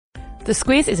The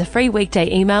Squiz is a free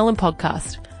weekday email and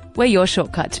podcast. We're your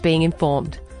shortcut to being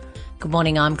informed. Good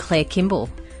morning, I'm Claire Kimball.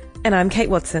 And I'm Kate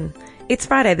Watson. It's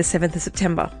Friday the 7th of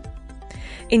September.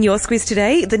 In your Squiz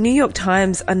today, the New York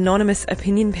Times anonymous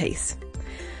opinion piece.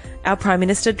 Our Prime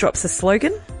Minister drops a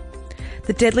slogan.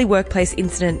 The deadly workplace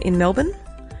incident in Melbourne.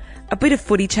 A bit of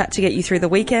footy chat to get you through the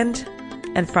weekend.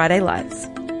 And Friday Lights.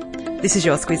 This is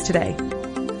your Squiz today.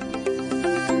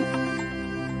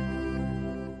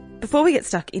 Before we get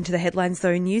stuck into the headlines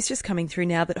though, news just coming through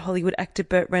now that Hollywood actor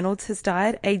Burt Reynolds has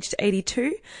died, aged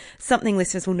 82. Something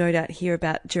listeners will no doubt hear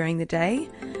about during the day.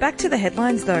 Back to the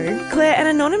headlines though. Claire, an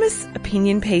anonymous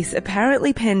opinion piece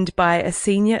apparently penned by a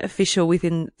senior official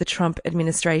within the Trump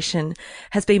administration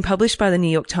has been published by the New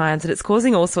York Times, and it's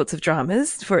causing all sorts of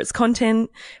dramas for its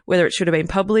content, whether it should have been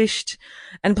published,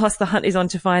 and plus the hunt is on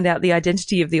to find out the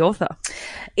identity of the author.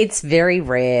 It's very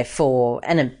rare for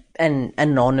an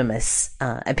anonymous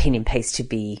opinion piece to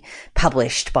be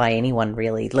published by anyone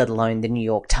really, let alone the New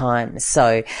York Times.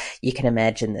 So you can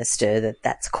imagine the stir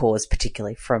that's caused,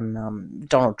 particularly from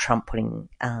Donald Trump putting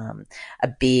a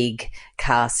big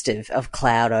cast of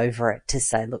cloud over it to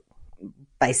say, look,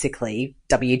 basically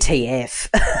WTF.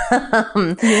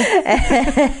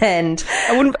 And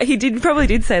he probably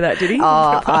did say that, did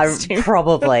he?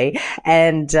 Probably.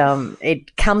 And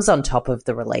it comes on top of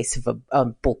the release of a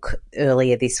book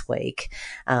earlier this week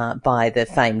by the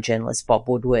famed journalist Bob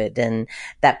Woodward. And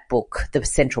that book, the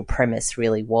central premise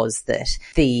really was that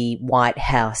the White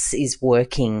House is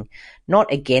working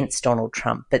not against Donald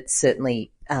Trump, but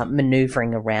certainly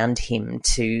manoeuvring around him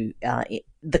to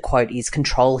the quote is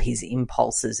control his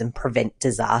impulses and prevent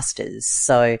disasters.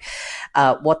 So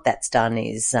what that's done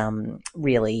is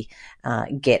really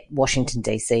get Washington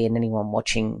DC and anyone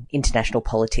watching international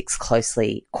politics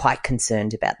closely quite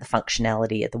concerned about the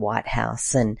functionality of the White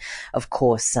House. And of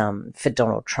course, for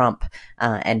Donald Trump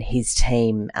and his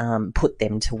team, put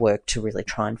them to work to really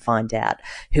try and find out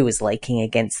who is leaking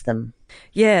against them.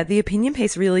 Yeah, the opinion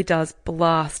piece really does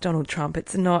blast Donald Trump.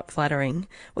 It's not flattering.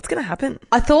 What's going to happen?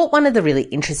 I thought one of the really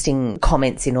interesting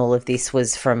comments in all of this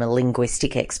was from a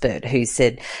linguistic expert who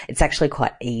said it's actually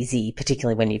quite easy,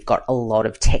 particularly when you've got a lot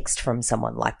of text from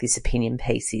someone like this opinion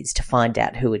piece, is to find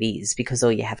out who it is, because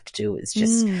all you have to do is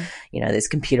just, there's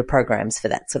computer programs for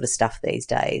that sort of stuff these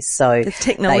days. So there's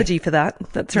technology for that.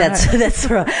 That's right. That's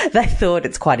right. They thought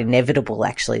it's quite inevitable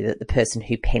actually that the person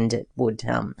who penned it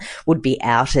would be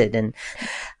outed, and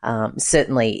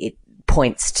certainly it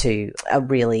points to a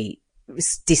really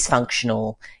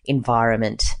dysfunctional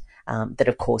environment that,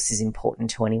 of course, is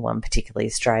important to anyone, particularly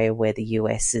Australia, where the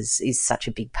US is such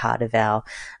a big part of our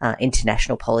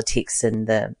international politics and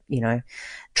the,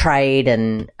 trade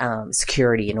and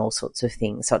security and all sorts of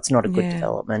things. So it's not a good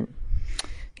development.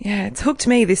 Yeah, it's hooked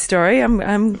me, this story. I'm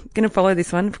going to follow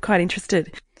this one. I'm quite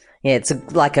interested. Yeah, it's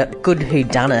like a good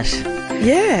whodunit.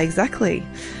 Yeah, exactly.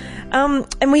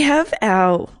 And we have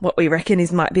what we reckon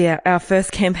might be our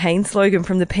first campaign slogan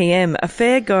from the PM, a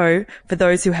fair go for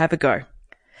those who have a go.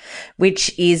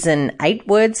 Which is an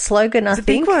 8-word slogan, I think. It's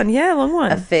a big one, yeah, long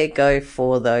one. A fair go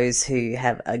for those who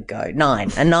have a go. A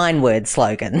 9-word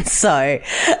slogan. So,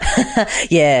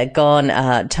 yeah,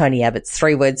 gone. Tony Abbott's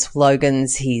 3-word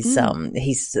slogans. He's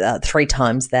 3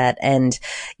 times that. And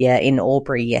yeah, in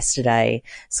Albury yesterday,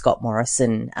 Scott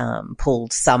Morrison,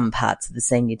 pulled some parts of the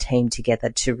senior team together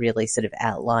to really sort of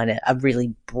outline a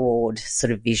really broad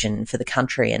sort of vision for the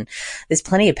country. And there's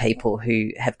plenty of people who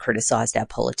have criticised our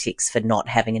politics for not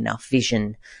having enough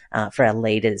vision for our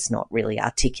leaders, not really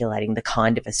articulating the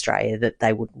kind of Australia that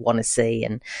they would want to see.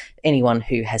 And anyone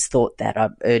who has thought that, I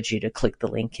urge you to click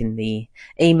the link in the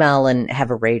email and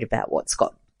have a read about what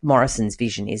Scott Morrison's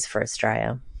vision is for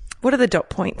Australia. What are the dot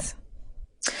points?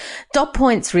 Dot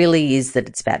points really is that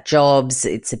it's about jobs,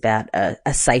 it's about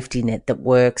a safety net that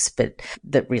works, but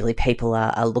that really people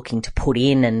are looking to put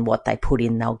in, and what they put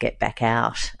in they'll get back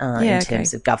out in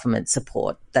terms of government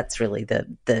support. That's really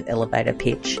the elevator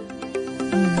pitch.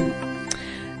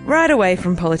 Right away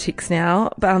from politics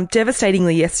now.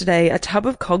 Devastatingly yesterday, a tub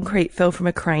of concrete fell from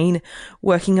a crane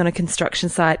working on a construction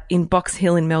site in Box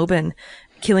Hill in Melbourne,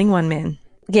 killing 1 man.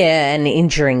 Yeah, and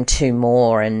injuring 2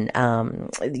 more. And,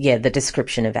 the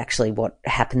description of actually what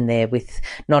happened there with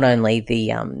not only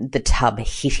the tub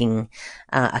hitting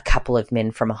a couple of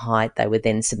men from a height, they were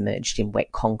then submerged in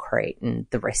wet concrete, and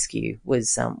the rescue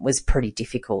was pretty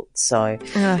difficult. So,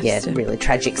 really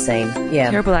tragic scene. Yeah.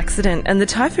 Terrible accident. And the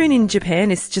typhoon in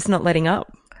Japan is just not letting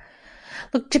up.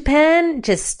 Look, Japan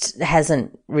just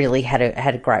hasn't really had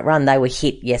a great run. They were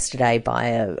hit yesterday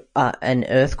by an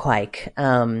earthquake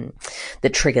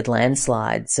that triggered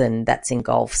landslides, and that's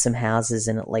engulfed some houses,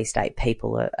 and at least 8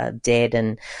 people are dead,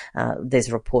 and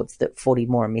there's reports that 40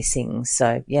 more are missing.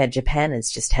 So, yeah, Japan has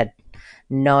just had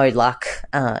no luck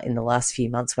in the last few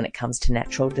months when it comes to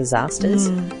natural disasters.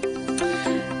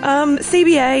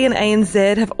 CBA and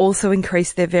ANZ have also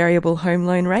increased their variable home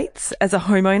loan rates. As a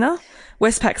homeowner,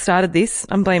 Westpac started this.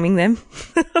 I'm blaming them.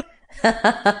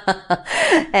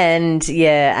 And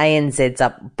yeah, ANZ's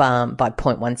up by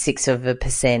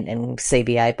 0.16% and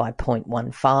CBA by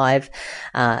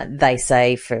 0.15. They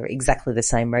say for exactly the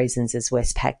same reasons as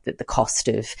Westpac that the cost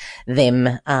of them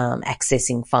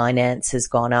accessing finance has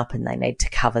gone up and they need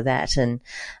to cover that. And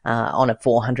on a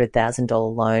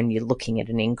 $400,000 loan, you're looking at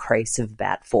an increase of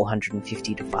about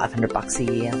 $450 to $500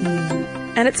 a year.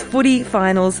 And it's footy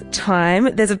finals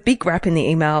time. There's a big wrap in the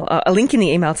email, a link in the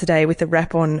email today with a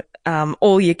wrap on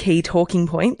all your key talking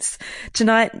points.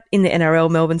 Tonight in the NRL,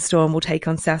 Melbourne Storm will take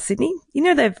on South Sydney. You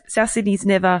know, South Sydney's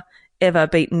never, ever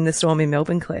beaten the Storm in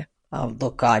Melbourne, Claire. Oh,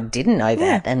 look, I didn't know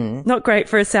that. Yeah, and not great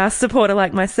for a South supporter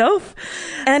like myself.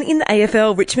 And in the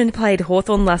AFL, Richmond played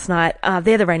Hawthorn last night.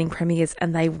 They're the reigning premiers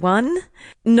and they won.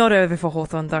 Not over for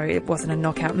Hawthorn though. It wasn't a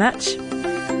knockout match.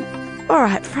 All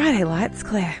right, Friday Lights,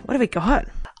 Claire, what have we got?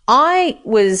 I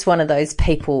was one of those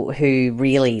people who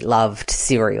really loved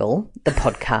Serial, the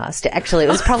podcast. Actually, it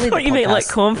was probably the podcast. You mean like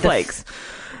cornflakes?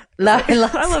 No, I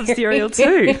love cereal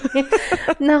too.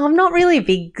 No, I'm not really a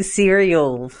big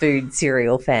cereal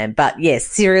fan, but yes,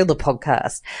 Serial the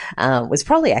podcast was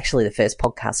probably actually the first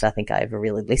podcast I think I ever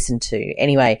really listened to.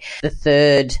 Anyway, the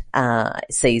third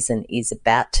season is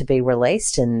about to be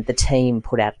released, and the team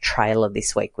put out a trailer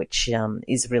this week, which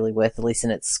is really worth a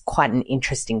listen. It's quite an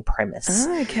interesting premise.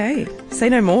 Oh, okay. Say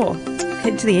no more.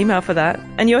 Head to the email for that.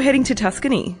 And you're heading to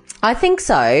Tuscany. I think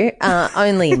so,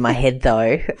 only in my head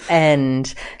though.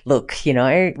 And look, you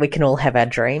know, we can all have our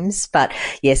dreams, but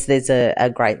yes, there's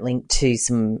a great link to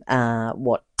some,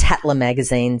 what Tatler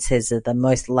magazine says are the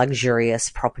most luxurious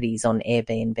properties on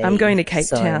Airbnb. I'm going to Cape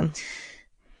Town.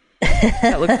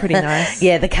 That looked pretty nice.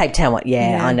 Yeah, the Cape Town one.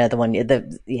 Yeah, I know the one.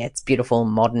 It's beautiful, and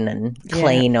modern, and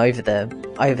clean over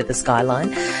the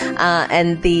skyline.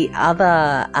 And the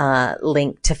other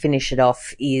link to finish it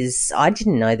off is I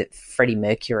didn't know that Freddie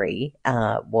Mercury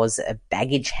was a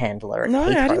baggage handler at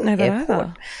Heathrow I didn't know that Airport.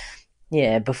 either.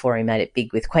 Yeah, before he made it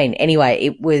big with Queen. Anyway,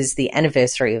 it was the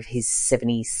anniversary of his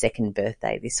 72nd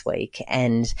birthday this week,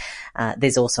 and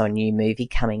there's also a new movie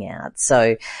coming out.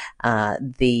 So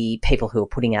the people who are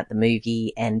putting out the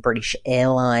movie and British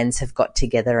Airlines have got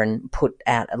together and put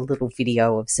out a little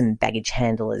video of some baggage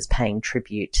handlers paying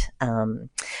tribute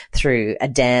through a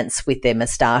dance with their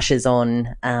moustaches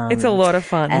on. It's a lot of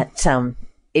fun.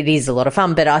 It is a lot of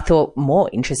fun, but I thought more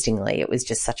interestingly, it was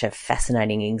just such a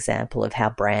fascinating example of how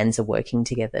brands are working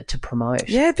together to promote.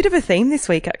 Yeah, a bit of a theme this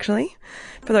week, actually,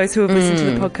 for those who have listened to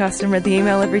the podcast and read the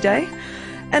email every day.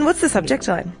 And what's the subject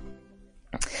line?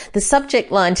 The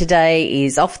subject line today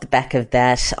is off the back of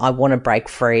that. I want to break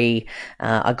free.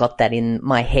 I got that in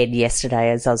my head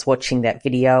yesterday as I was watching that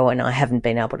video, and I haven't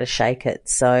been able to shake it.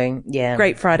 So, yeah.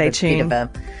 Great Friday tune. Bit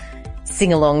of a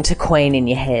sing along to Queen in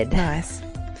your head. Nice.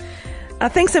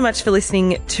 Thanks so much for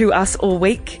listening to us all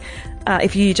week.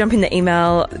 If you jump in the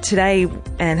email today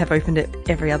and have opened it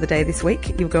every other day this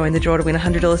week, you'll go in the draw to win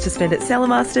 $100 to spend at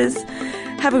Salamasters.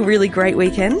 Have a really great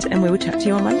weekend, and we will chat to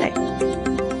you on Monday.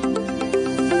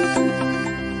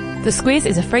 The Squiz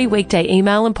is a free weekday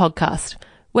email and podcast.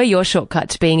 We're your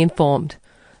shortcut to being informed.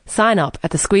 Sign up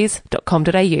at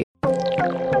thesquiz.com.au.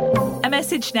 A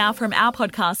message now from our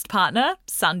podcast partner,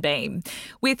 Sunbeam.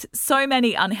 With so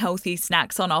many unhealthy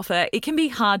snacks on offer, it can be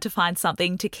hard to find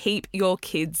something to keep your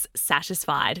kids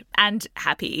satisfied and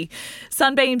happy.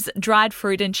 Sunbeam's dried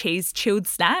fruit and cheese chilled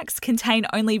snacks contain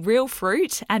only real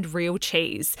fruit and real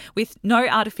cheese, with no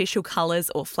artificial colours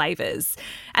or flavours.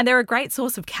 And they're a great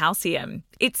source of calcium.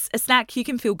 It's a snack you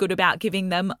can feel good about giving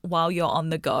them while you're on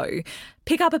the go.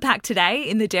 Pick up a pack today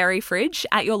in the dairy fridge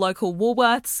at your local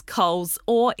Woolworths, Coles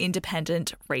or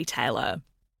independent retailer.